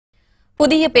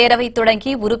புதிய பேரவை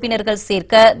தொடங்கி உறுப்பினர்கள்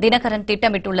சேர்க்க தினகரன்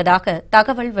திட்டமிட்டுள்ளதாக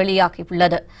தகவல்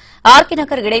வெளியாகியுள்ளது. ஆர்கே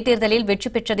நகர் இடைத்தேர்தலில் வெற்றி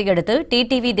பெற்றதை அடுத்து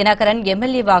டிடிவி தினகரன்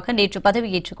எம்எல்ஏவாக நேற்று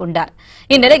பதவியேற்றுக் கொண்டார்.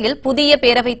 இந்நிலையில் புதிய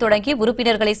பேரவை தொடங்கி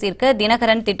உறுப்பினர்களை சேர்க்க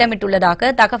தினகரன்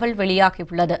திட்டமிட்டுள்ளதாக தகவல்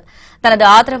வெளியாகியுள்ளது. தனது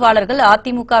ஆதரவாளர்கள்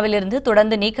அதிமுகவிலிருந்து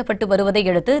தொடர்ந்து நீக்கப்பட்டு வருவதை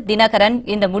அடுத்து தினகரன்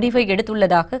இந்த முடிவை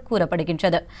எடுத்துள்ளதாக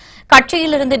கூறப்படுகின்றது.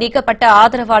 கட்சியிலிருந்து நீக்கப்பட்ட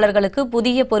ஆதரவாளர்களுக்கு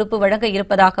புதிய பொறுப்பு வழங்க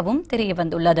இருப்பதாகவும்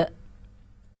தெரியவந்துள்ளது.